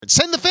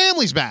Send the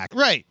families back.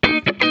 Right.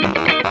 I'm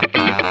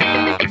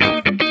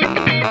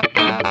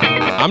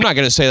not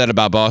going to say that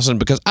about Boston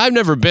because I've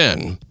never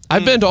been.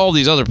 I've been to all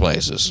these other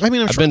places. I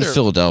mean, I've been to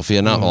Philadelphia,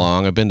 not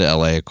long. I've been to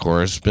L.A., of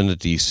course. Been to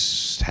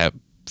D.C.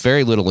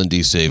 Very little in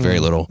D.C.,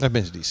 very little. I've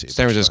been to D.C.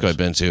 San Francisco I've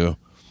been to.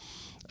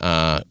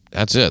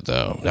 That's it,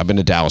 though. I've been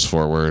to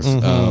Dallas-Fort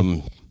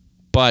Worth.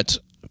 But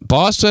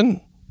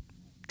Boston,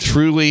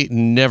 truly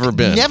never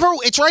been. Never.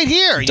 It's right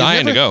here.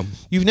 Dying to go.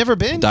 You've never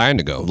been? Dying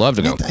to go. Love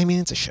to go. I mean,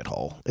 it's a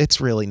shithole. It's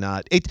really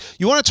not.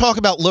 You want to talk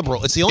about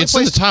liberal? It's the only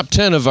place. It's in the top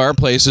 10 of our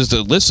places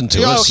to listen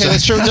to us. Okay,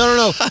 that's true.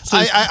 No.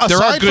 There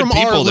are good from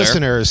people our there.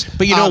 listeners,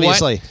 but you know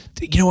obviously.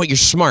 what? You know what? You're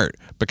smart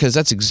because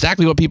that's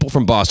exactly what people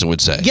from Boston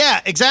would say.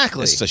 Yeah,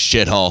 exactly. It's a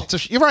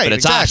shithole. You're right. But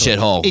it's exactly. a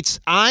shithole.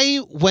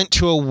 I went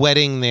to a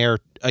wedding there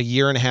a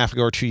year and a half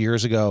ago or 2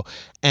 years ago,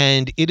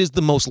 and it is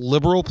the most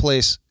liberal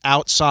place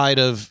outside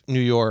of New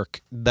York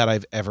that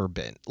I've ever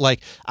been. Like,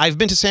 I've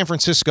been to San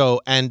Francisco,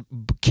 and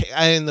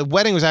the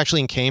wedding was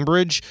actually in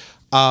Cambridge.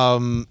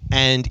 And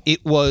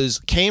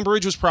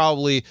Cambridge was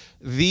probably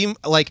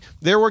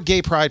there were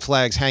gay pride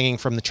flags hanging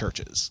from the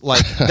churches.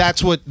 Like,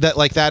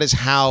 that is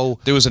how.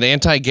 There was an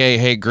anti-gay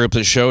hate group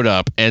that showed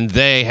up, and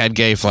they had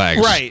gay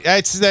flags. Right.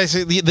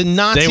 The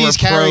Nazis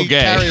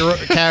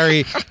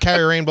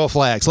carry rainbow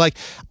flags.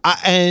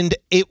 And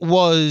it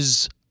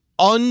was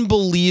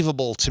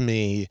unbelievable to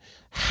me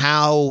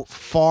how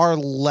far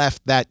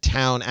left that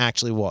town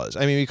actually was.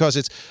 I mean, because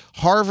it's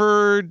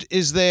Harvard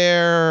is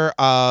there,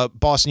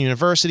 Boston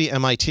University,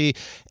 MIT,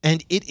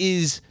 and it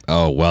is.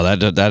 Oh well,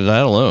 that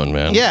alone,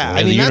 man. Yeah,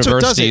 and the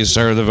universities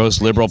are the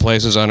most liberal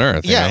places on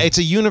earth. Yeah, it's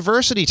a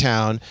university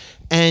town,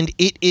 and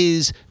it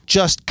is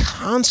just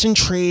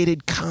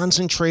concentrated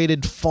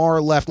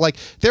far left. Like,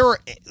 there were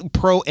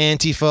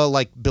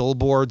pro-Antifa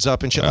billboards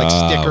up and shit,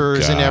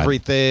 stickers and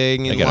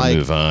everything. And I gotta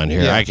move on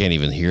here. Yeah. I can't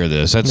even hear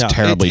this. That's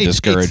terribly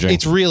discouraging.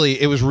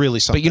 It was really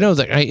something. But you know,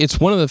 it's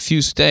one of the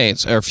few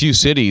states or few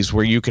cities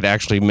where you could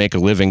actually make a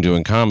living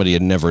doing comedy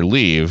and never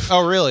leave.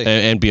 Oh, really?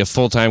 And be a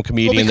full-time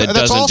comedian that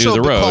doesn't do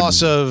the road.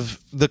 Because of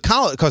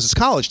because it's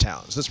college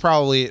towns. That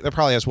probably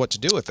has what to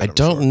do with it. I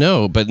don't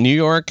know, but New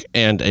York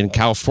and in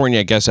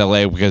California, I guess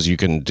LA, because you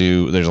can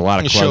there's a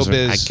lot of clubs.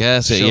 Showbiz. I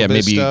guess,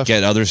 maybe stuff. You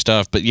get other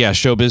stuff, but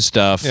showbiz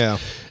stuff. Yeah.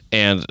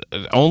 And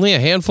only a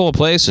handful of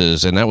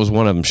places, and that was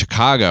one of them.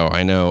 Chicago,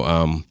 I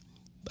know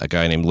a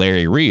guy named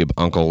Larry Reeb,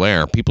 Uncle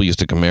Lair. People used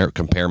to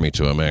compare me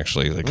to him,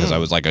 actually, because I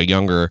was like a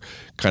younger,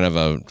 kind of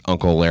a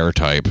Uncle Lair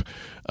type.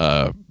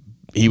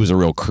 He was a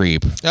real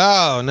creep.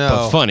 Oh, no.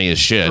 But funny as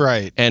shit.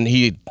 Right. And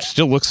he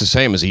still looks the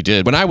same as he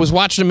did when I was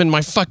watching him in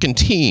my fucking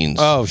teens.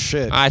 Oh,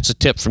 shit. It's a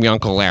tip from your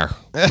Uncle Lair.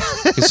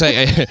 It's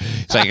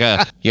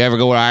like, you ever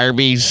go to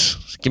Arby's?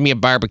 Give me a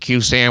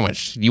barbecue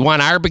sandwich. You want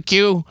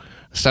barbecue? I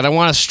said, I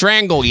want to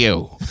strangle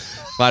you.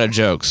 A lot of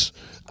jokes.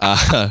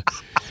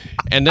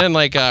 And then,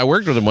 I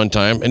worked with him one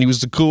time, and he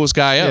was the coolest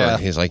guy ever. Yeah.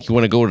 He's like, you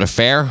want to go to the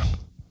fair?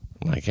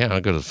 I'm like, yeah,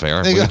 I'll go to the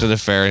fair. We went to the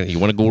fair. You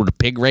want to go to the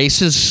pig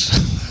races?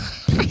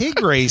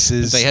 Pig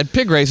races? They had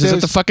pig races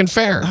at the fucking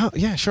fair. Oh,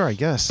 yeah, sure, I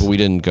guess. But we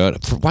didn't go.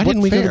 Why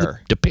didn't we go to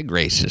the pig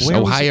races?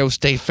 Ohio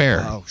State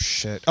Fair. Oh,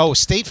 shit. Oh,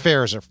 state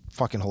fairs are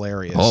fucking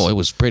hilarious. Oh, it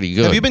was pretty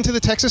good. Have you been to the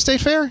Texas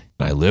State Fair?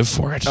 I live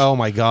for it. Oh,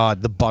 my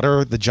God.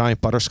 The giant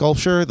butter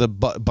sculpture, the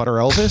Butter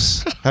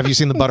Elvis. Have you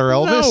seen the Butter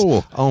Elvis?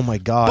 No. Oh, my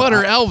God.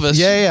 Butter Elvis?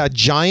 Yeah, a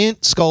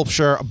giant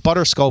sculpture, a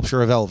butter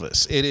sculpture of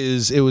Elvis.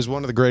 It was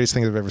one of the greatest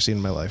things I've ever seen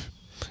in my life.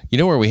 You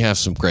know where we have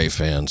some great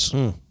fans?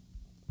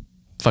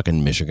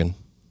 Fucking Michigan.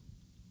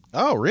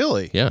 Oh,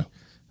 really? Yeah.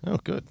 Oh,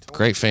 good.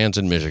 Great fans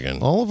in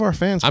Michigan. All of our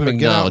fans better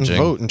get out and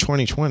vote in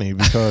 2020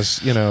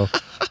 because,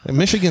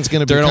 Michigan's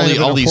going to be kind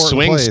of all these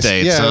swing place.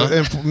 States.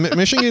 Yeah,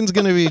 Michigan's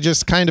going to be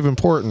just kind of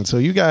important. So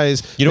you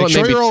guys, make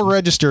sure you're all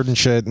registered and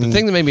shit. The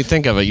thing that made me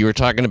think of it, you were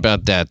talking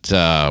about that,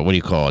 what do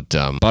you call it,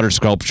 butter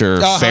sculpture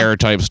fair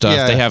type stuff.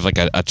 Yeah. They have like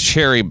a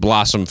cherry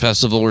blossom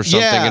festival or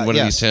something in one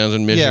of these towns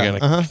in Michigan.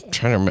 Yeah. I'm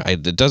trying to remember.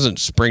 It doesn't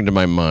spring to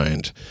my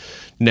mind.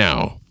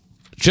 Now,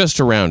 just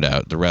to round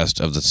out the rest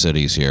of the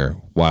cities here,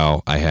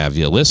 while I have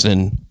you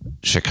listening,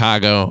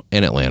 Chicago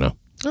and Atlanta.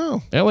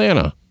 Oh.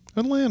 Atlanta.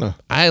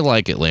 I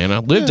like Atlanta.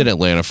 Lived in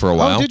Atlanta for a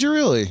while. Oh, did you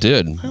really?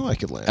 Did. I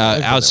like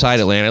Atlanta.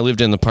 Outside Atlanta, I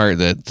lived in the part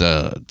that,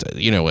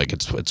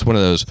 it's one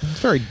of those. It's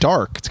very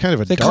dark. It's kind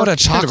of a They call it a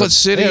chocolate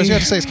city. Yeah, I was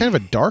going to say, it's kind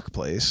of a dark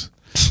place.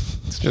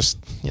 It's just,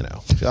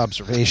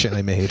 observation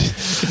I made.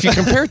 If you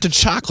compare it to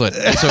chocolate,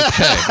 it's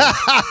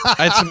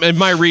okay. It's in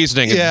my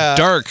reasoning. Yeah.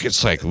 Dark,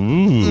 it's like,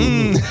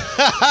 ooh.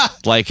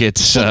 Like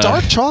it's...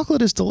 dark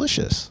chocolate is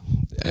delicious.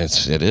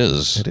 It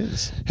is. It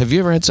is. Have you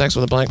ever had sex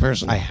with a black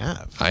person? I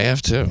have. I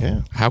have too.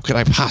 Yeah. How could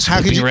I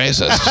possibly be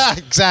racist?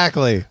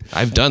 Exactly.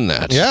 I've done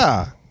that.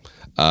 Yeah.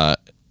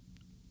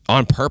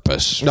 On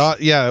purpose.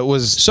 It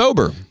was...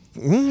 Sober.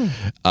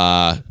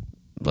 I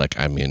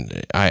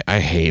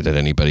hate that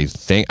anybody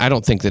I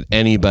don't think that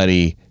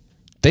anybody,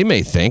 they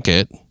may think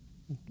it.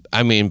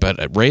 I mean, but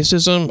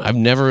racism, I've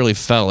never really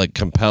felt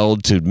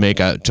compelled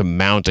to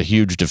mount a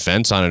huge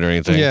defense on it or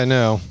anything. Yeah,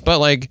 no.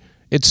 But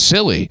it's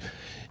silly.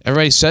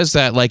 Everybody says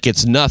that like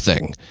it's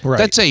nothing. Right.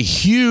 That's a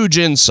huge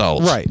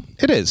insult. Right.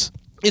 It is.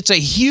 It's a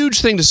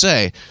huge thing to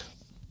say.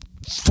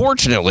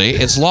 Fortunately,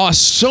 it's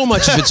lost so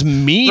much of its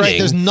meaning. Right,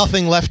 there's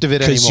nothing left of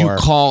it anymore. Because you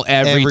call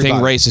everything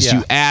Everybody. racist,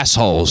 you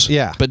assholes.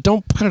 Yeah. But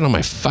don't put it on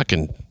my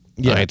fucking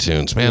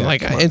iTunes, man. Yeah,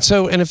 Like,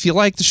 and if you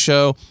like the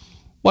show,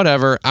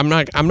 whatever. I'm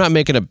not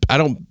making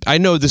I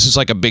know this is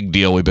like a big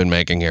deal we've been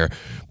making here,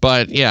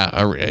 but yeah,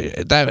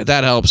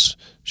 that helps.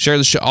 Share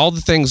the show, all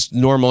the things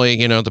normally,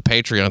 the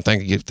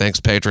Patreon. Thanks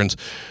patrons,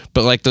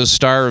 but like those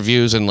star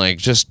reviews and like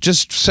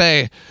just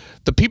say.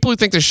 The people who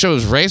think this show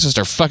is racist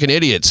are fucking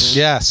idiots.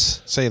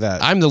 Yes, say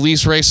that. I'm the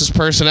least racist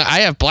person.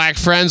 I have black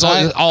friends,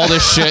 all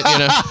this shit,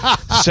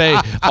 Say,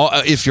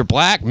 if you're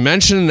black,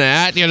 mention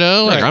that, Like,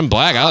 right. I'm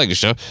black, I like the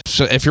show.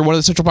 So if you're one of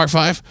the Central Park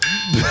 5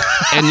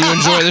 and you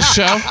enjoy this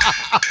show,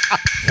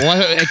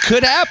 well, it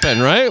could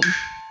happen, right?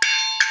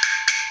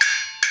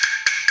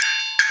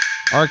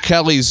 R.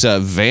 Kelly's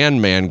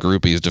Van Man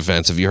groupie's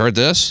defense. Have you heard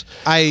this?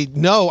 I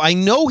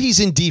know he's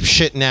in deep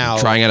shit now.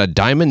 Trying out a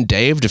Diamond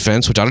Dave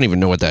defense, which I don't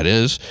even know what that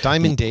is.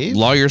 Diamond Dave?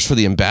 Lawyers for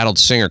the embattled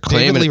singer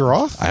claiming... David Lee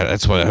Roth?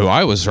 That's who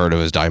I was heard of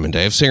as Diamond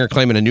Dave. Singer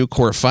claiming a new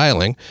court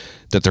filing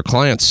that their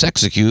client's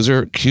sex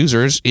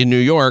accusers in New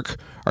York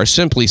are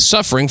simply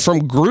suffering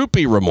from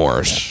groupie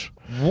remorse.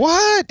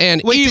 What?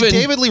 And wait, even, did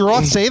David Lee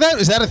Roth say that?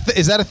 Is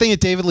that a thing that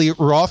David Lee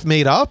Roth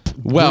made up?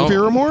 Well,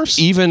 groupie remorse?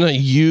 Even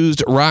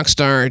used rock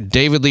star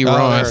David Lee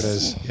Roth there it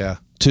is. Yeah.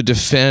 to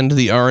defend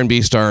the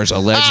R&B star's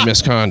alleged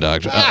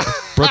misconduct.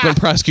 Brooklyn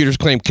prosecutors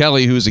claim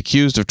Kelly, who is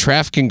accused of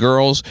trafficking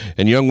girls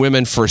and young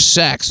women for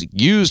sex,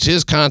 used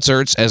his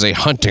concerts as a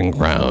hunting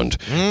ground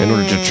in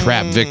order to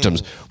trap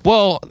victims.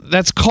 Well,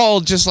 that's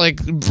called just like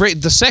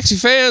the sexy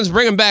fans,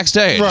 bring them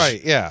backstage.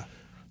 Right, yeah.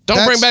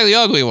 Don't bring back the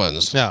ugly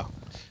ones. No.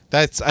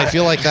 I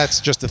feel like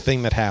that's just a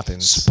thing that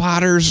happens.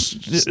 Spotters.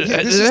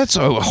 That's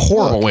a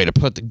horrible way to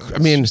put the... I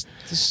mean,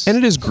 and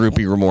it is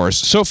groupie remorse.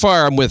 So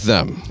far, I'm with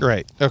them.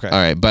 Right. Okay.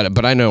 All right,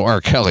 but I know R.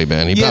 Kelly,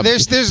 man. He beat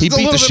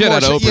the shit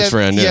out of Oprah's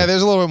friend. Yeah,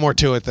 there's a little bit more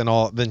to it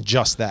than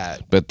just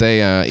that. But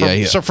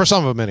they, So for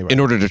some of them, anyway. in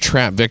order to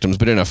trap victims,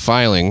 but in a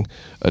filing,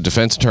 a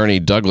defense attorney,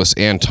 Douglas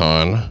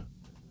Anton,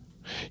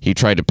 he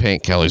tried to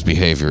paint Kelly's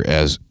behavior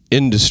as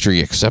industry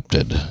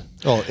accepted.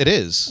 Well, it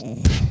is.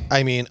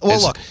 I mean,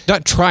 well, look.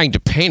 Not trying to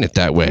paint it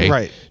that way.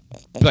 Right.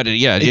 But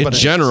in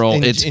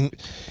general,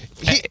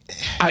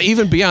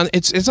 even beyond,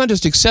 it's not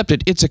just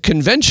accepted, it's a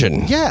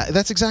convention. Yeah,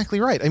 that's exactly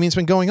right. I mean, it's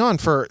been going on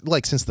for,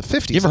 since the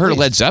 50s. You ever heard of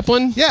Led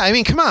Zeppelin? Yeah, I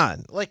mean, come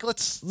on.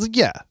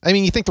 I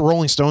mean, you think the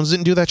Rolling Stones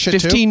didn't do that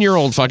shit too?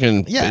 15-year-old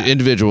fucking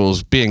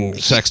individuals being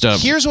sexed up.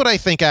 Here's what I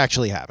think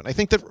actually happened. I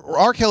think that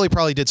R. Kelly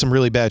probably did some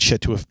really bad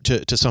shit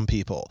to some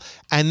people.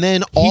 And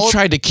then he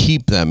tried to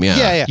keep them,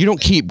 Yeah. You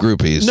don't keep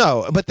groupies.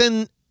 No, but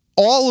then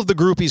all of the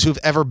groupies who've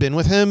ever been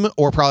with him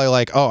are probably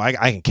like, oh, I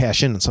can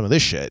cash in on some of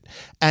this shit.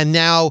 And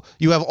now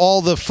you have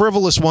all the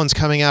frivolous ones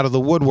coming out of the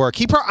woodwork.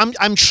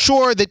 I'm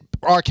sure that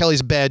R. Kelly's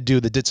a bad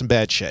dude that did some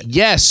bad shit.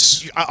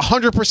 Yes.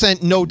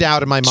 100%, no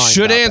doubt in my mind.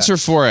 Should answer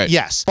for it.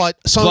 Yes. But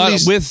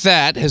with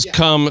that has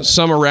come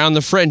some around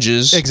the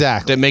fringes.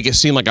 Exactly. That make it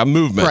seem like a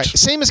movement. Right.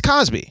 Same as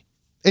Cosby.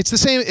 It's the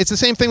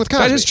same thing with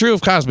Cosby. That is true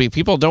of Cosby.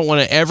 People don't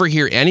want to ever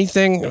hear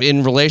anything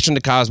in relation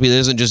to Cosby that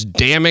isn't just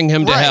damning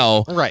him to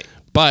hell. Right.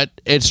 But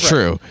it's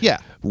true. Yeah.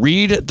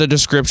 Read the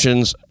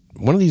descriptions.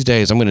 One of these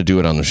days, I'm going to do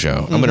it on the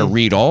show. I'm going to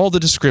read all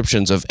the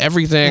descriptions of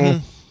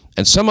everything,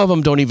 and some of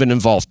them don't even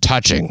involve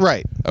touching.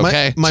 Right.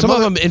 Okay? My some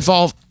mother- of them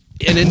involve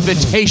an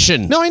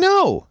invitation. No, I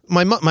know.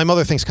 My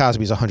mother thinks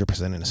Cosby's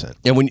 100% innocent.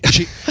 And when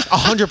she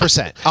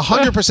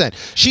 100%.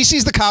 She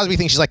sees the Cosby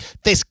thing. She's like,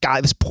 this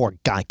poor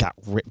guy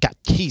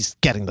he's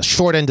getting the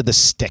short end of the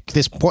stick.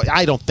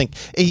 I don't think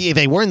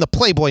they were in the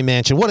Playboy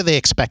Mansion. What do they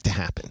expect to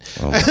happen?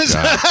 Oh my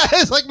God.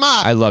 It's like,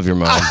 Mom. I love your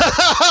mom.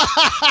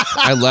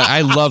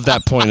 I love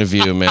that point of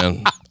view,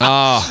 man.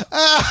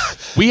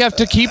 We have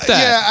to keep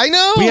that. Yeah, I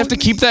know. We have to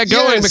keep that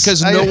going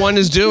because no one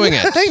is doing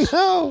it.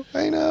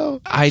 I know.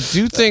 I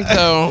do think,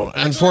 though,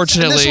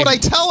 unfortunately. And this is what I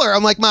tell her.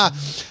 I'm like, Ma,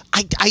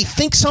 I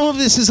think some of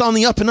this is on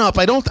the up and up.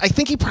 I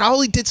think he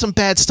probably did some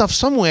bad stuff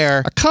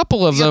somewhere. A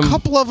couple of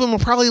them are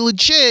probably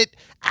legit.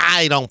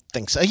 I don't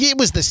think so. It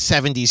was the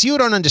 70s. You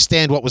don't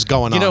understand what was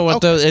going on. You know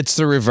what, though? It's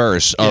the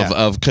reverse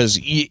of because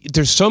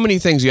there's so many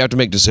things you have to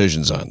make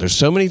decisions on. There's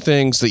so many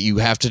things that you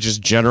have to just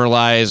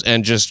generalize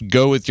and just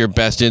go with your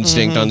best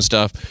instinct on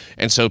stuff.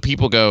 And so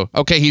people go,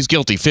 okay, he's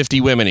guilty.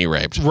 50 women he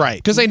raped. Right.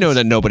 Because they know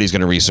that nobody's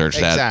going to research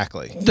that.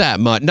 Exactly.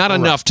 That much. Not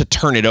enough to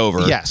turn it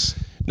over. Yes.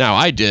 Now,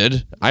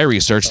 I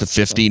researched the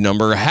 50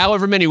 number,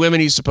 however many women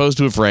he's supposed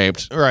to have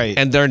raped. Right.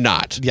 And they're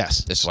not.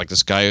 Yes. It's like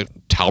this guy,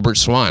 Talbert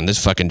Swan,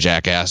 this fucking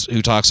jackass,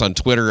 who talks on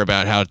Twitter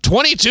about how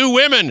 22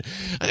 women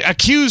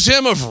accuse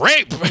him of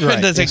rape. Right.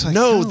 And it's like,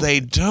 no,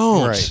 they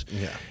don't. Right.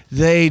 Yeah.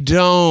 They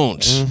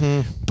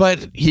don't.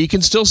 But he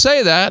can still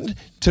say that.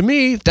 To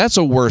me, that's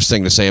a worse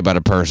thing to say about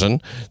a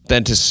person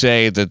than to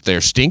say that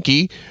they're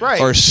stinky,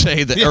 right? Or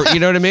say that, or you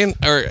know what I mean?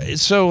 Or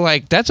so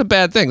like that's a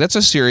bad thing. That's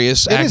a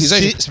serious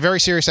accusation. It's a very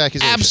serious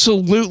accusation.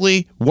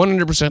 Absolutely,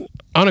 100%,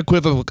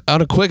 unequivocally.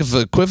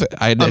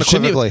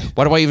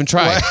 Why do I even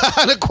try?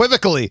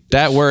 Unequivocally.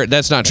 That word.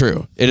 That's not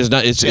true. It is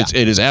not. It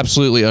is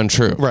absolutely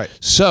untrue. Right.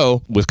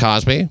 So with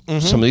Cosby,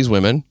 some of these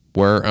women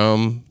were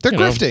they're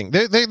grifting.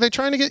 They're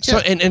trying to get so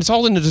and it's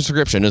all in the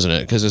description, isn't it?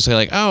 Because it's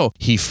like, oh,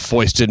 he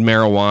foisted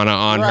marijuana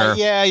on her.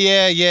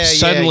 Yeah.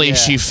 Suddenly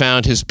she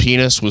found his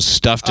penis was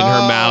stuffed in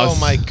her mouth. Oh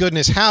my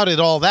goodness, how did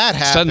all that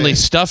happen? Suddenly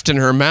stuffed in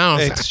her mouth.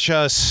 It's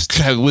just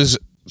it was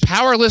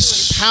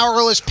powerless,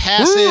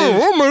 passive.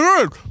 Oh my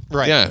god!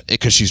 Right. Yeah,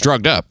 because she's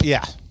drugged up.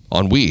 Yeah.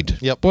 On weed.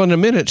 Yep. Well, in a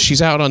minute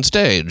she's out on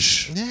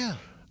stage. Yeah.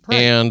 Right.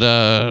 And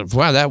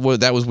wow, that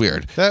was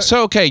weird.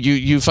 So okay,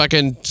 you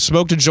fucking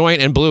smoked a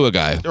joint and blew a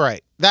guy.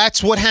 Right.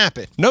 That's what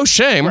happened. No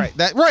shame. Right.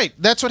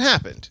 That's what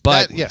happened.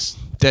 But yes.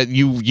 That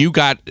you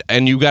got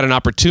an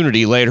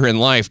opportunity later in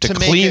life to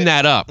clean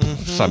that up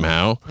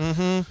somehow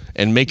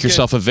and make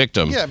yourself a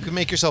victim. Yeah,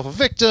 make yourself a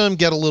victim,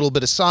 get a little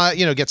bit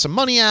of get some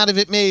money out of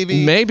it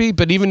maybe.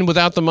 But even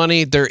without the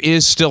money, there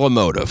is still a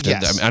motive.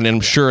 Yes. And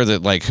I'm sure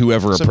that like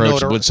whoever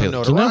approached would say,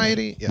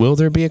 notoriety. Will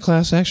there be a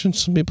class action?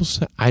 Some people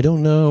say, I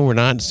don't know.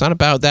 It's not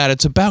about that.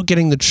 It's about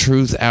getting the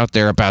truth out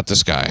there about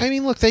this guy. I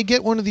mean, look, they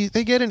get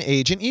an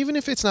agent, even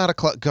if it's not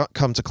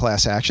comes to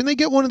class action, they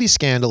get one of these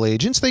scandal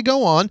agents, they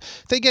go on,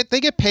 they get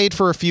paid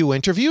for a few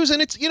interviews,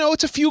 and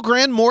it's a few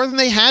grand more than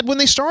they had when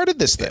they started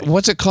this thing.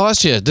 What's it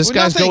cost you? This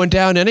guy's going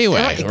down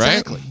anyway, right?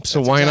 Exactly. So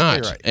that's why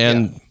not? Right.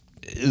 And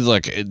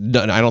look, I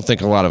don't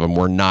think a lot of them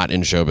were not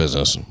in show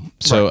business.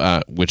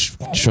 So, which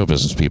show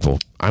business people?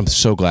 I'm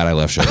so glad I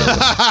left show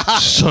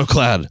business. So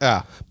glad.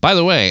 Yeah. By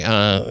the way,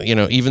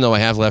 even though I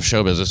have left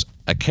show business,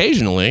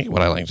 occasionally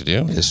what I like to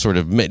do is sort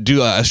of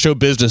do a show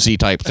businessy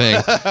type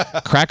thing.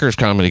 Crackers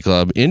Comedy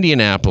Club,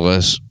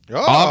 Indianapolis,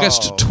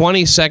 August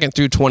 22nd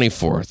through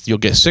 24th. You'll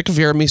get sick of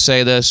hearing me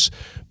say this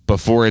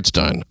before it's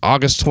done.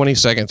 August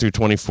 22nd through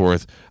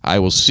 24th. I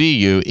will see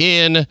you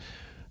in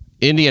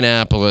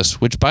Indianapolis,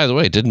 which, by the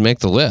way, didn't make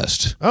the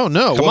list. Oh,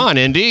 no. Come on,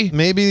 Indy.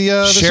 Maybe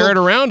share it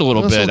around a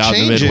little bit out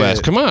in the Midwest.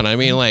 It. Come on. I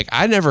mean,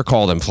 I never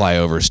call them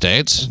flyover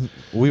states.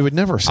 We would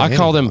never say I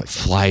call them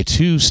fly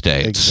to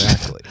states.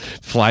 Exactly.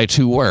 Fly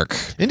to work.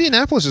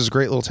 Indianapolis is a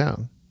great little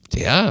town.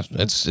 Yeah,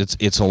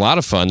 it's a lot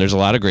of fun. There's a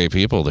lot of great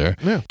people there.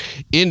 Yeah.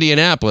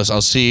 Indianapolis, I'll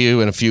see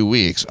you in a few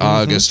weeks,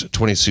 August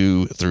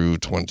 22 through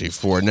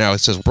 24. Now, it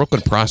says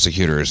Brooklyn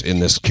prosecutors in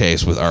this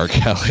case with R.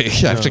 Kelly.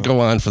 I have to go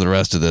on for the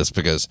rest of this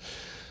because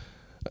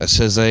it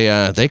says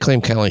they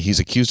claim Kelly, he's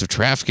accused of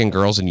trafficking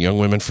girls and young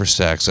women for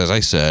sex, as I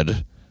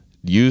said,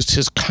 used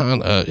his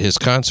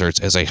concerts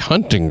as a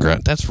hunting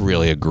ground. That's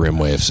really a grim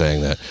way of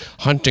saying that.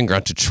 Hunting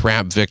ground to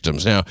trap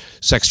victims. Now,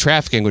 sex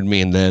trafficking would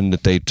mean then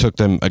that they took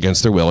them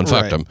against their will and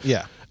fucked them.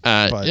 Yeah.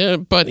 But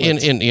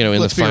in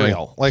let's the be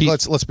real.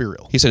 Let's be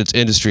real. He said it's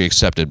industry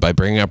accepted by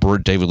bringing up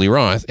David Lee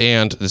Roth,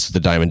 and this is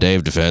the Diamond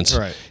Dave defense.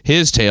 Right.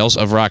 His tales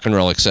of rock and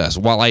roll excess.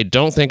 While I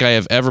don't think I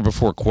have ever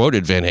before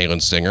quoted Van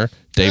Halen singer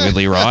David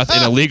Lee Roth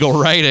in a legal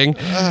writing,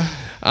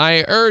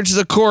 I urge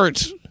the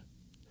court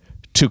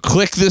to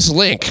click this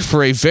link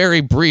for a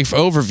very brief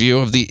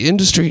overview of the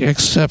industry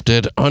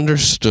accepted,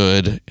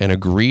 understood, and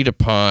agreed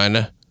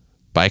upon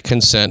by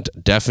consent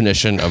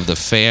definition of the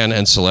fan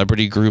and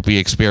celebrity groupie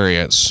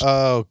experience.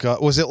 Oh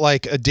God, was it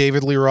like a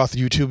David Lee Roth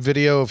YouTube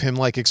video of him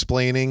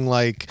explaining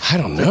I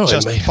don't know,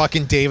 just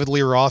fucking David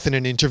Lee Roth in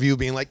an interview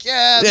being like,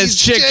 yeah, this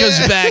chick goes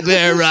back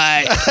there,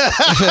 right?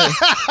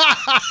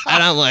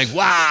 And I'm like,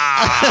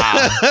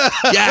 wow,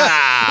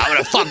 yeah, I'm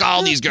gonna fuck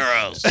all these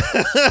girls.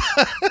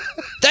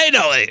 They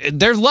know it.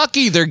 They're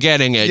lucky they're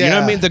getting it. Yeah. You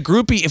know what I mean? The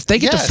groupie, if they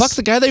get to fuck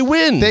the guy, they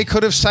win. They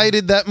could have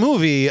cited that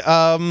movie.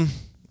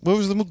 What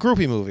was the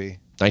groupie movie?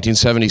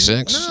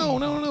 1976? No.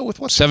 With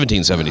what?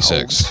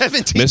 1776. No,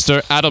 17.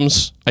 Mr.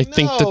 Adams, I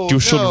think that you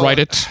should write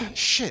it.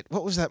 Shit,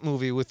 what was that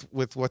movie with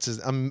what's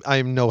his?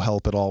 I'm no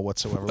help at all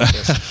whatsoever with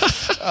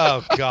this.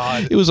 Oh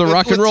God. It was a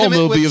rock and roll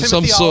movie of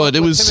some sort.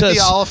 It was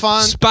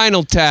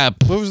Spinal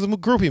Tap. What was the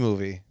groupie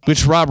movie?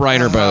 Which Rob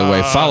Reiner, by the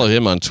way, follow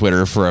him on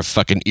Twitter for a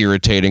fucking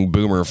irritating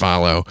boomer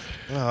follow.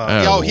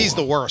 He's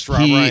the worst,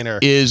 Rob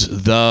Reiner. He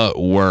is the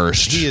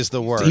worst. He is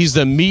the worst. He's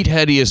the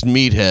meatheadiest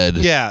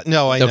meathead. Yeah,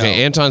 no, I know.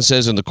 Okay, Anton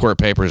says in the court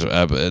papers,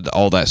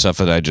 all that stuff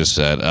that I just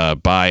said,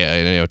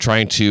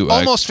 trying to...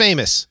 Almost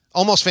Famous.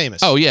 Almost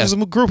Famous. Oh, yeah. It was a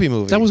groupie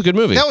movie. That was a good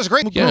movie. That was a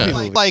great groupie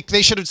movie.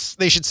 They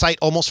should cite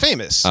Almost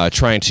Famous.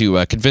 Trying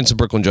to convince a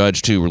Brooklyn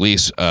judge to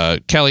release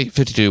Kelly,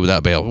 52,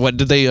 without bail. What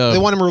did they... they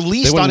want him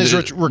released on his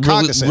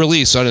recognizance.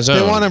 Release on his own.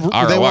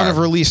 They want him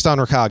released on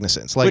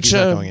recognizance. He's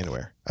not going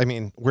anywhere. I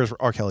mean, where's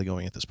R. Kelly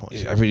going at this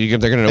point? I mean,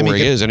 they're going to know where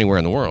he is anywhere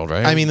in the world,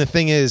 right? I mean, the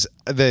thing is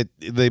that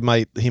they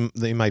might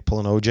pull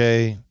an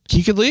OJ.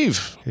 He could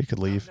leave.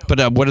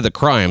 But what are the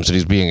crimes that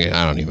he's being...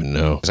 I don't even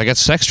know. I got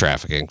sex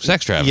trafficking.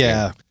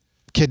 Yeah.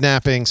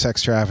 Kidnapping,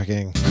 sex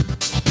trafficking.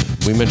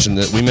 We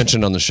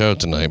mentioned on the show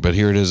tonight, but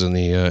here it is in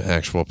the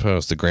actual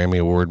post. The Grammy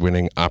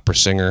Award-winning opera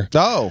singer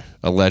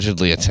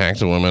allegedly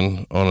attacked a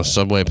woman on a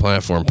subway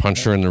platform,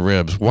 punched her in the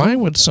ribs. Why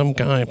would some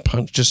guy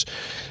punch? Just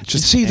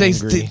see,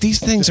 these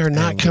things are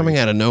not coming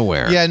out of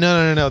nowhere. Yeah,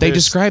 no. They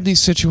describe these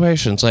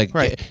situations like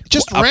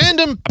just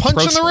random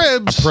punch in the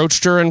ribs.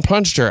 Approached her and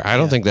punched her. I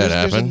don't think that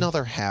happened. There's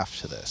another half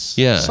to this.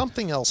 Yeah,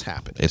 something else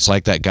happened. It's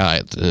like that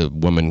guy. The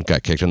woman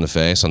got kicked in the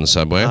face on the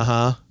subway.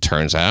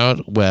 Turns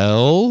out,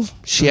 well,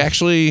 she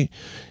actually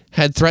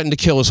had threatened to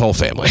kill his whole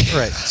family.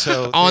 Right.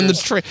 So on the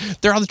train,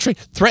 they're on the train,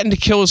 threatened to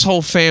kill his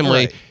whole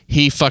family. Right.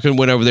 He fucking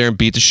went over there and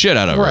beat the shit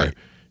out of her.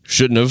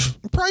 Shouldn't have.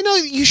 Probably no.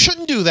 You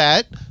shouldn't do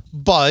that.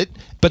 But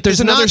there's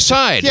another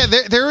side. Yeah,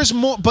 there is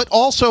more, but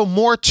also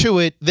more to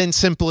it than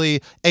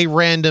simply a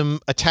random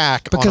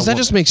attack. Because that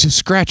just makes you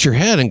scratch your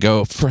head and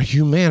go, for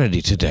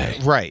humanity today.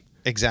 Right.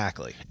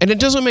 Exactly. And it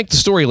doesn't make the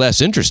story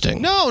less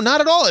interesting. No,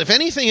 not at all. If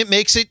anything, it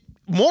makes it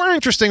more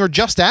interesting or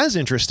just as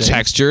interesting.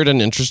 Textured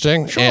and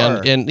interesting.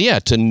 Sure. And yeah,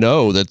 to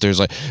know that there's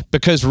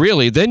because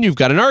really, then you've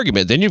got an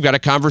argument, then you've got a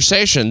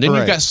conversation, then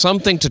you've got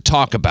something to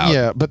talk about.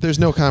 Yeah, but there's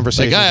no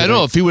conversation. I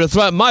know, if he would have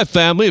threatened my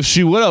family, if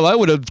she would have, I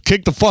would have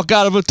kicked the fuck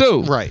out of her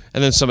too. Right.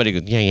 And then somebody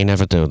goes, yeah, you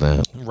never do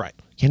that. Right.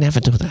 You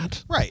never do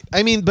that. Right.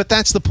 I mean, but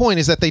that's the point,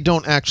 is that they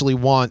don't actually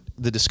want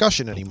the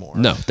discussion anymore.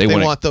 No, they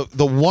want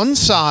the one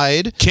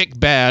side. Kick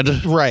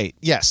bad. Right.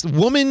 Yes.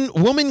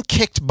 Woman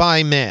kicked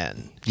by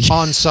man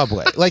on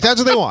subway. Like, that's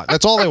what they want.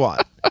 That's all they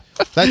want.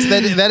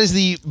 That is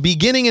the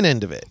beginning and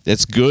end of it.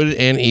 It's good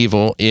and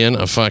evil in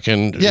a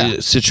fucking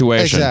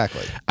situation.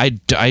 Exactly.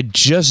 I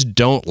just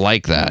don't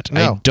like that.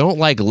 No. I don't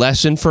like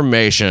less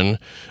information,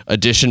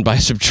 addition by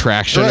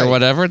subtraction or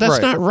whatever. That's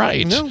not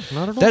right. No,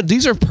 not at all.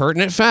 These are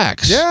pertinent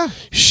facts. Yeah.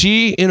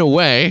 She, in a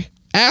way,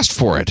 asked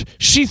for it.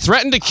 She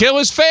threatened to kill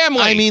his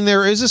family. I mean,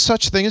 there is a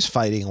such thing as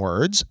fighting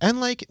words,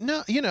 and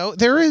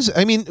there is.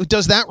 I mean,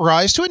 does that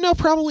rise to it? No,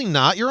 probably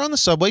not. You're on the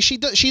subway.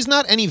 She's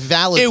not any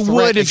valid. It threat.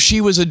 would if she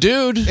was a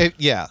dude.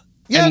 Yeah,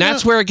 and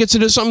that's where it gets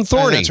into something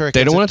thorny.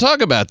 They don't want to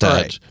talk about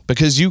that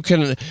because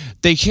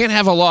they can't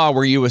have a law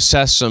where you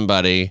assess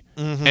somebody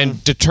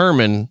and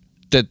determine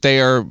that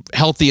they are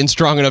healthy and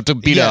strong enough to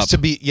beat up.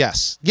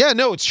 Yeah,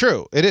 no, it's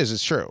true. It is.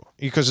 It's true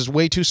because it's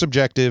way too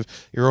subjective.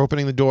 You're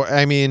opening the door.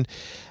 I mean,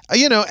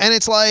 and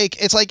it's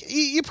like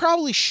you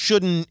probably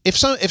shouldn't. If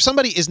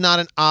somebody is not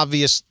an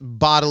obvious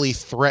bodily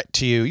threat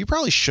to you, you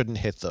probably shouldn't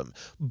hit them.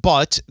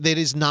 But it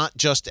is not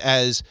just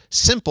as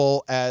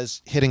simple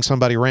as hitting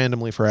somebody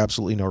randomly for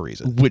absolutely no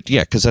reason.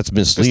 Yeah, because that's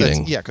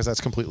misleading. Because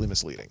that's completely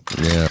misleading.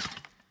 Yeah.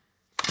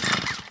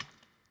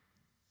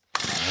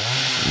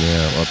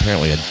 Yeah, well,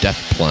 apparently a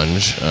death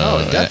plunge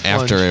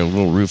after a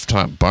little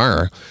rooftop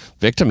bar.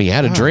 Victim, he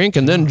had a drink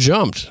and then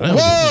jumped. Whoa! He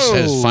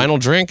had his final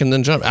drink and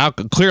then jumped.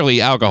 Clearly,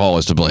 alcohol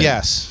is to blame.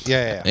 Yes.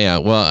 Yeah. Yeah,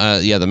 well,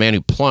 the man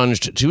who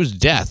plunged to his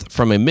death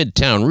from a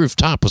Midtown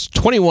rooftop was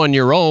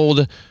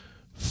 21-year-old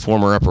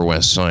former Upper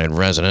West Side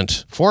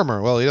resident.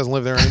 Former? Well, he doesn't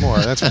live there anymore,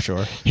 that's for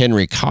sure.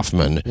 Henry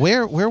Kaufman.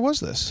 Where was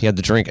this? He had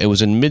the drink. It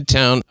was in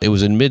Midtown.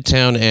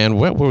 And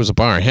where was the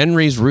bar?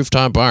 Henry's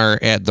rooftop bar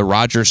at the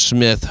Roger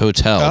Smith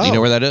Hotel. Do you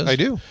know where that is? I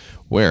do.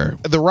 Where?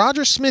 The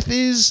Roger Smith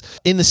is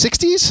in the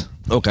 60s?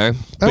 Okay.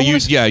 But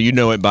you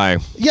know it by.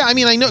 Yeah, I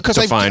mean, I know because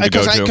I've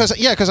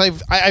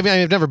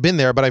never been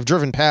there, but I've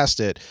driven past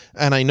it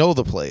and I know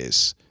the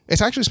place.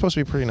 It's actually supposed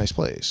to be a pretty nice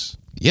place.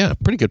 Yeah,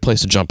 pretty good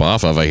place to jump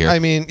off of, I hear. I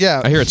mean,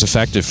 yeah. I hear it's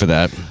effective for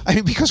that. I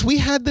mean, because we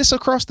had this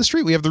across the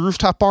street. We have the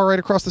rooftop bar right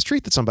across the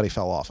street that somebody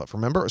fell off of,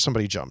 remember? Or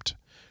somebody jumped.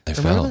 They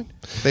fell.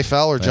 They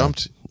fell or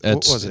jumped. What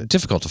was it?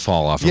 Difficult to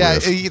fall off a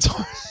roof. It's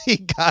you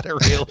got to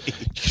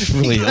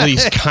really at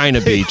least kind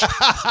of be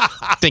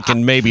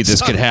thinking maybe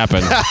this could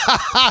happen.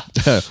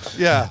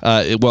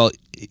 Yeah. Well,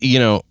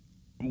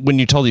 when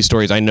you tell these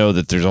stories, I know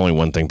that there's only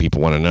one thing people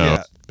want to know.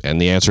 Yeah. And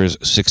the answer is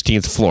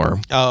 16th floor.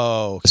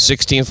 Oh.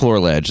 16th floor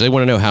ledge. They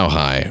want to know how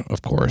high,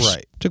 of course.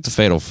 Right. Took the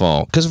fatal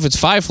fall. Because if it's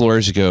 5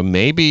 floors, you go,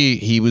 maybe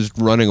he was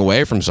running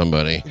away from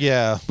somebody.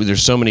 Yeah.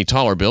 There's so many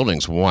taller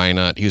buildings. Why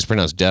not? He was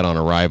pronounced dead on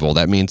arrival.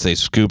 That means they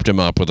scooped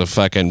him up with a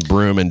fucking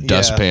broom and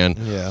dustpan.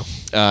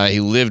 Yeah. He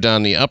lived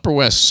on the Upper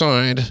West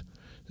Side.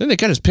 Then they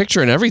got his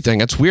picture and everything.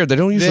 That's weird. They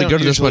don't usually go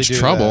to this much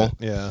trouble.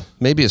 That. Yeah.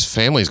 Maybe his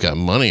family's got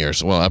money or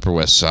so. Well, Upper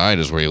West Side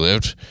is where he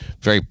lived.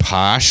 Very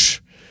posh.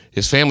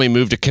 His family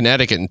moved to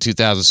Connecticut in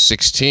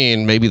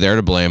 2016. Maybe they're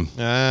to blame.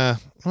 Well,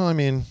 I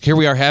mean... Here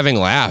we are having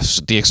laughs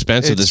at the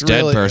expense of this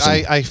dead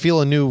person. I feel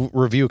a new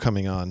review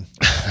coming on.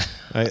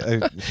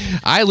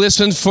 I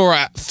listened for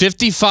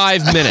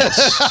 55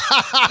 minutes.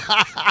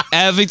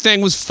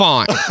 Everything was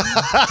fine.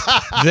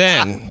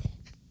 Then...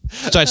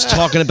 starts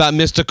talking about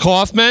Mr.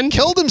 Kaufman.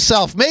 Killed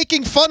himself,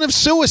 making fun of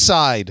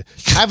suicide.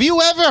 Have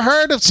you ever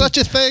heard of such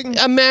a thing?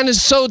 A man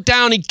is so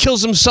down, he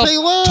kills himself.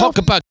 Talk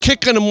about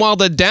kicking them while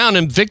they're down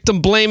and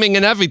victim blaming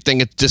and everything.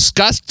 It's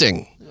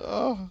disgusting.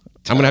 I'm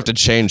going to have to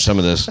change some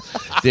of this.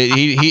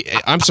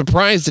 I'm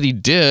surprised that he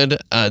did.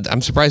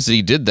 I'm surprised that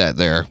he did that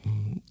there.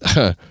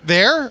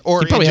 There? Or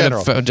he probably in had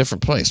general? a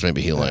different place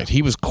maybe he liked.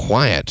 He was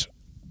quiet.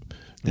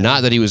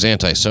 Not that he was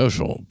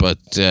antisocial, but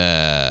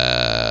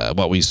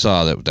what we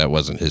saw that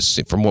wasn't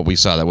his. From what we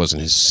saw, that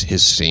wasn't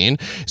his scene.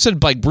 He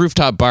said like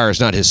rooftop bar is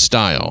not his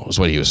style, is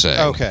what he was saying.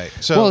 Okay,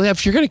 so well,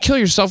 if you're gonna kill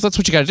yourself, that's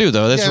what you got to do,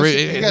 though. That's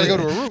you got to go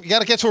to a roof. You got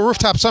to get to a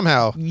rooftop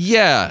somehow.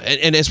 Yeah,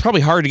 and it's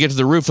probably hard to get to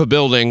the roof of a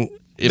building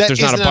if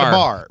there's not a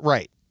bar.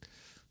 Right.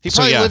 He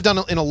probably lived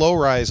in a low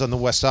rise on the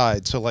west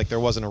side, so like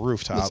there wasn't a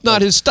rooftop. It's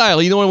not his style.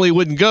 He normally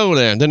wouldn't go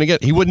there. Then again,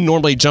 he wouldn't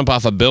normally jump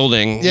off a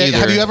building. Yeah. either.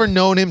 Have you ever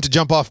known him to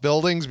jump off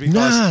buildings?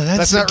 Because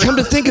that's not. Come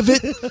to think of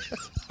it,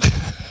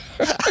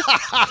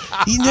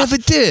 he never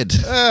did.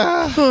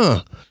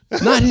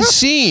 Not his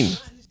scene.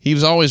 He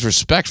was always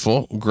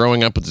respectful,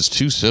 growing up with his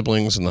two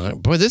siblings.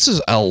 Boy, this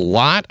is a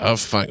lot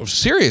of fun.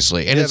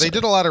 Seriously. And they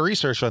did a lot of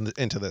research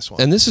into this one.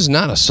 And this is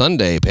not a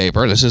Sunday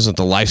paper. This isn't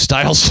the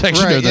lifestyle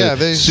section or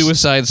the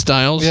suicide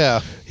styles.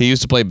 Yeah. He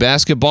used to play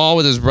basketball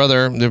with his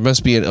brother. There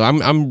must be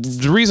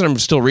the reason I'm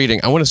still reading,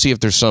 I want to see if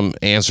there's some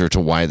answer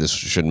to why this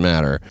shouldn't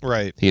matter.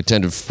 Right. He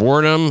attended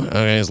Fordham.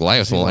 His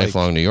life was a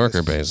lifelong New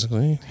Yorker,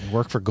 basically.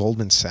 Work for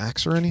Goldman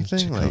Sachs or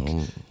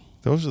anything?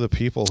 Those are the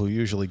people who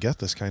usually get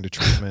this kind of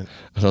treatment.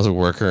 Another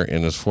worker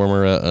in his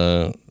former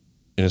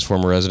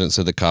residence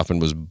said that Kaufman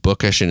was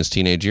bookish in his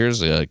teenage years.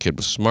 The kid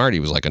was smart. He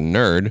was like a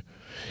nerd.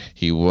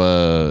 He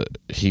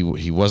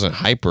wasn't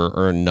hyper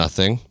or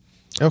nothing.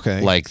 Okay.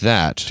 Like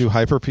that. Two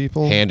hyper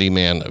people?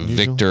 Handyman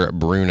Victor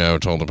Bruno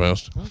told the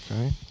Post.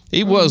 Okay.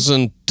 He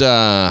wasn't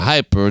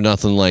hyper or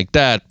nothing like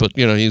that, but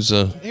he was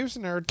a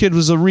nerd. Kid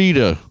was a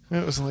reader.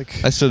 It was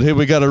like I said, hey,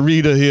 we got a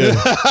reader here.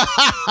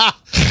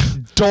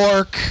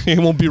 Dork. He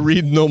won't be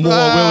reading no more,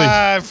 will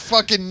he?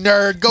 Fucking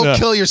nerd. Go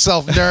kill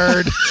yourself,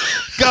 nerd.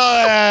 Go.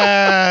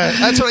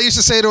 That's what I used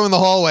to say to him in the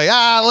hallway.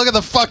 Look at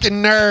the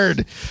fucking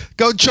nerd.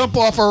 Go jump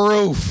off a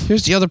roof.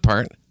 Here's the other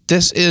part.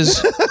 This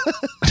is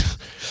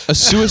a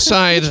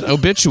suicide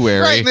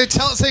obituary. Right, and they're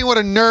saying what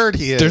a nerd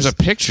he is. There's a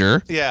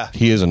picture. Yeah.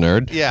 He is a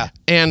nerd. Yeah.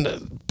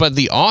 But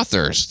the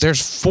authors,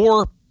 there's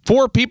four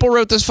people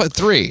wrote this.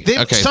 Three.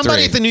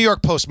 Somebody at the New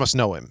York Post must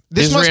know him.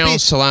 This Israel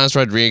must be Salaz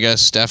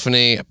Rodriguez,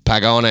 Stephanie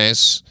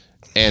Pagones,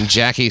 and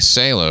Jackie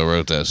Salo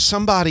wrote this.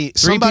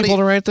 Three people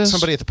to write this?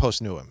 Somebody at the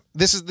Post knew him.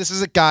 This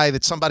is a guy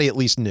that somebody at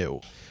least knew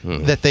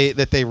that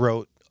they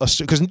wrote.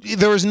 Because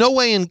there was no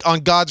way on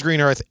God's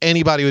green earth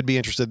anybody would be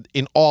interested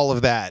in all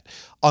of that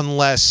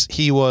unless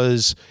he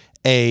was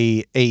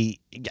I'm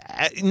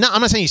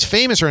not saying he's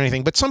famous or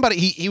anything, but somebody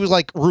he was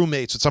like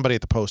roommates with somebody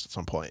at the Post at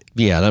some point.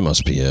 Yeah, that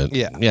must be it.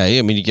 Yeah.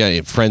 I mean, you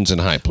got friends in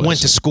high places. Went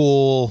to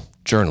school.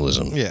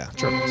 Journalism. Yeah,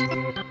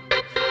 journalism.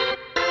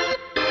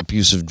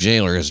 Abusive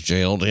jailer is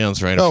jailed. Yeah,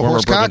 that's right. Oh,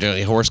 Horsecock?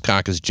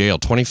 Horsecock is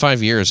jailed.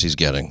 25 years he's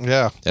getting.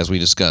 Yeah. As we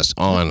discussed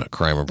on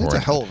Crime Report.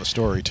 That's a hell of a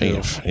story,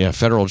 too. Yeah,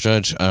 federal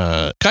judge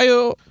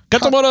Kayo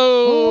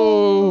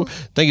Katamoto.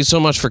 Thank you so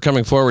much for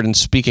coming forward and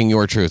speaking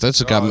your truth.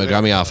 That's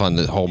got me off on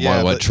the whole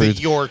truth.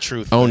 Your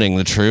truth. Owning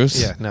the truth.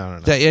 Yeah, no.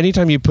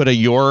 Anytime you put a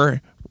your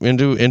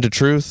into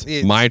truth,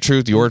 my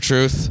truth, your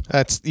truth.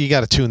 You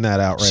got to tune that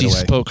out right away. She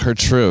spoke her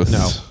truth.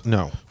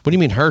 No. What do you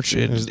mean her?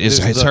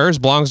 It's hers,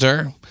 belongs to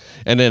her.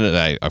 And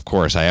then, of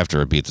course, I have to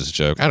repeat this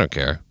joke. I don't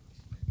care.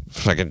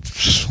 Fucking.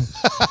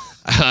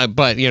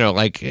 But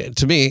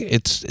to me,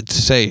 it's to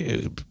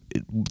say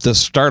the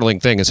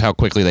startling thing is how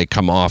quickly they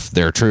come off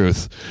their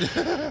truth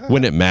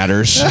when it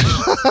matters.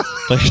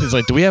 It's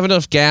like, do we have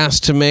enough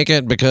gas to make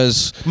it?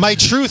 Because my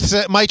truth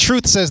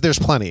says there's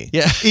plenty.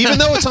 Yeah. Even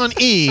though it's on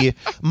E,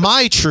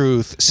 my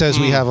truth says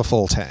we have a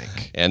full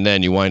tank. And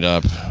then you wind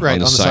up on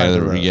the side of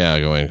the road. Yeah,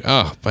 going,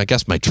 oh, I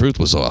guess my truth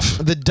was off.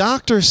 The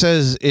doctor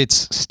says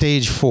it's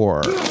stage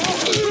 4.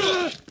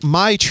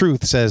 My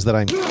truth says that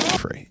I'm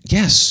free.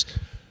 Yes.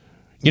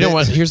 You know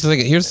what? Here's the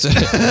thing. Here's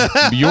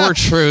your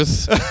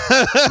truth.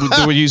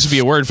 There used to be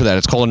a word for that.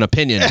 It's called an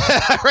opinion.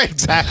 Right,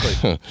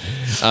 exactly.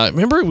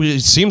 Remember,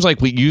 it seems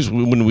like we used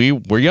when we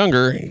were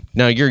younger.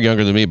 Now you're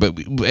younger than me,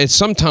 but at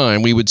some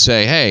time we would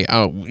say, "Hey,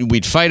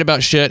 we'd fight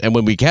about shit," and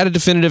when we had a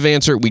definitive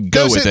answer, we'd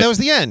go with it. That was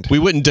the end. We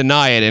wouldn't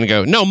deny it and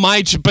go, "No,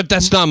 but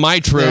that's not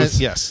my truth."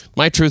 Yes,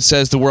 my truth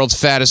says the world's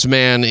fattest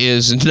man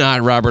is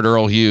not Robert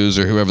Earl Hughes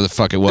or whoever the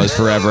fuck it was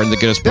forever in the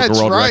Guinness Book of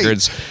World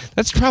Records.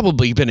 That's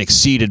probably been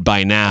exceeded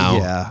by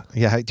now.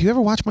 Yeah. Do you ever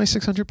watch My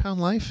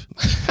 600-Pound Life?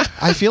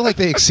 I feel like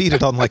they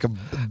exceeded on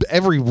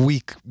every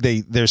week.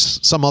 There's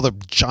some other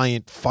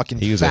giant fucking.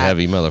 He was a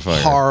heavy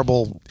motherfucker.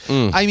 Horrible.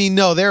 I mean,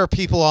 no, there are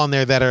people on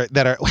there that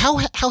are.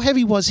 How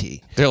heavy was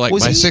he? They're like, my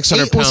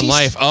 600-pound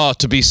life. Oh,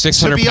 to be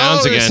 600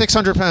 pounds again.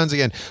 600 pounds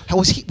again.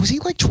 Was he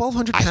like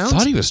 1,200 pounds? I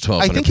thought he was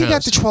 1,200 I think he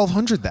got to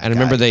 1,200. And I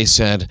remember they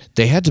said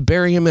they had to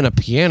bury him in a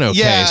piano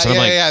case. And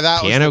I'm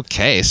like, piano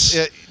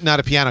case? Not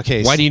a piano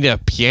case. Why do you need a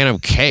piano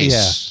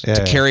case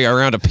to carry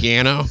around a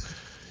piano?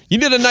 You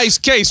did a nice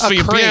case for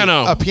your crate,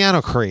 piano. a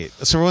piano crate.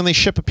 So when they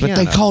ship a piano,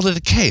 But they called it a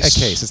case. a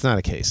case. It's not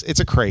a case. It's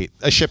a crate.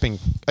 A shipping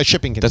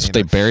container. That's what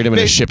they buried him in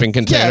a shipping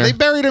container. Yeah, they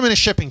buried him in a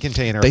shipping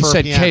container. They for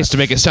said a piano. case to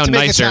make it sound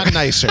nicer. It sound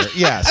nicer.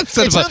 Yes,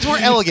 Instead it of sounds more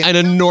elegant. An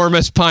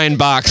enormous pine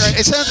box. Right,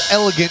 it sounds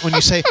elegant when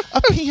you say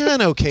a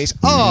piano case.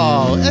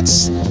 Oh,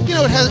 that's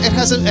it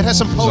has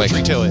some poetry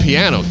Like, to it.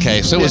 piano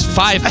case. It was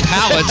 5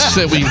 pallets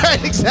that we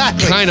Right,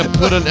 exactly. kind of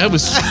put in. It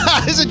was.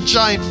 It's a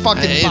giant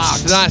fucking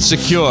box. It's not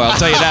secure. I'll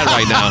tell you that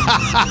right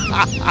now.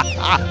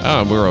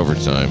 Oh, we're over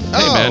time.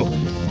 Hey,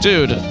 man.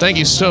 Dude, thank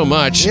you so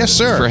much. Yes,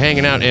 sir. For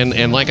hanging out.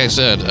 And like I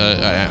said,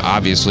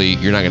 obviously,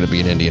 you're not going to be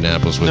in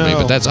Indianapolis with me,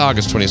 but that's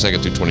August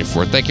 22nd through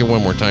 24th. Thank you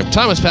one more time.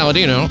 Thomas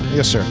Palladino.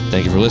 Yes, sir.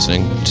 Thank you for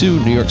listening to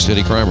New York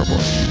City Crime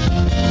Report.